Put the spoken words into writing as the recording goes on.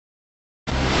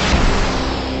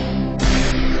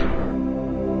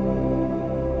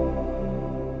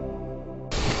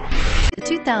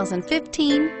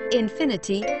2015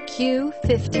 Infiniti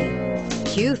Q50.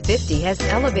 Q50 has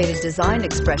elevated design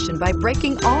expression by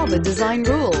breaking all the design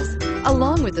rules.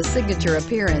 Along with the signature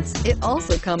appearance, it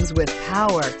also comes with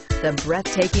power. The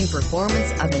breathtaking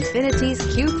performance of Infiniti's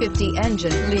Q50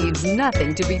 engine leaves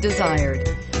nothing to be desired.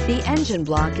 The engine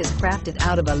block is crafted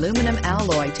out of aluminum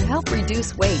alloy to help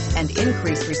reduce weight and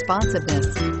increase responsiveness,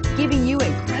 giving you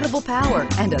incredible power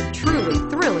and a truly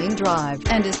thrilling drive,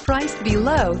 and is priced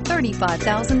below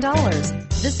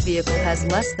 $35,000. This vehicle has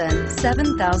less than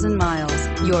 7,000 miles.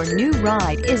 Your new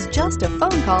ride is just a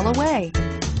phone call away.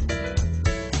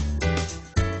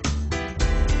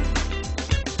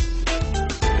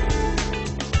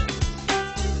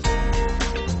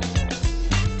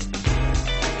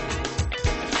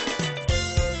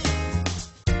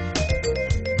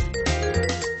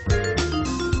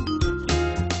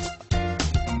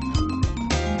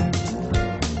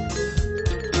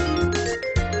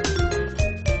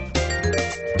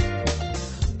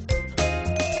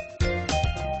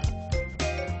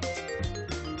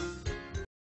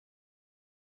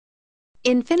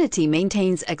 Infiniti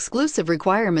maintains exclusive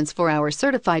requirements for our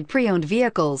certified pre-owned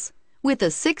vehicles. With a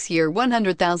 6-year,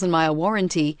 100,000-mile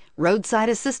warranty, roadside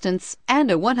assistance, and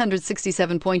a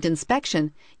 167-point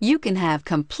inspection, you can have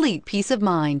complete peace of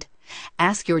mind.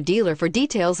 Ask your dealer for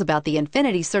details about the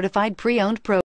Infiniti Certified Pre-Owned program.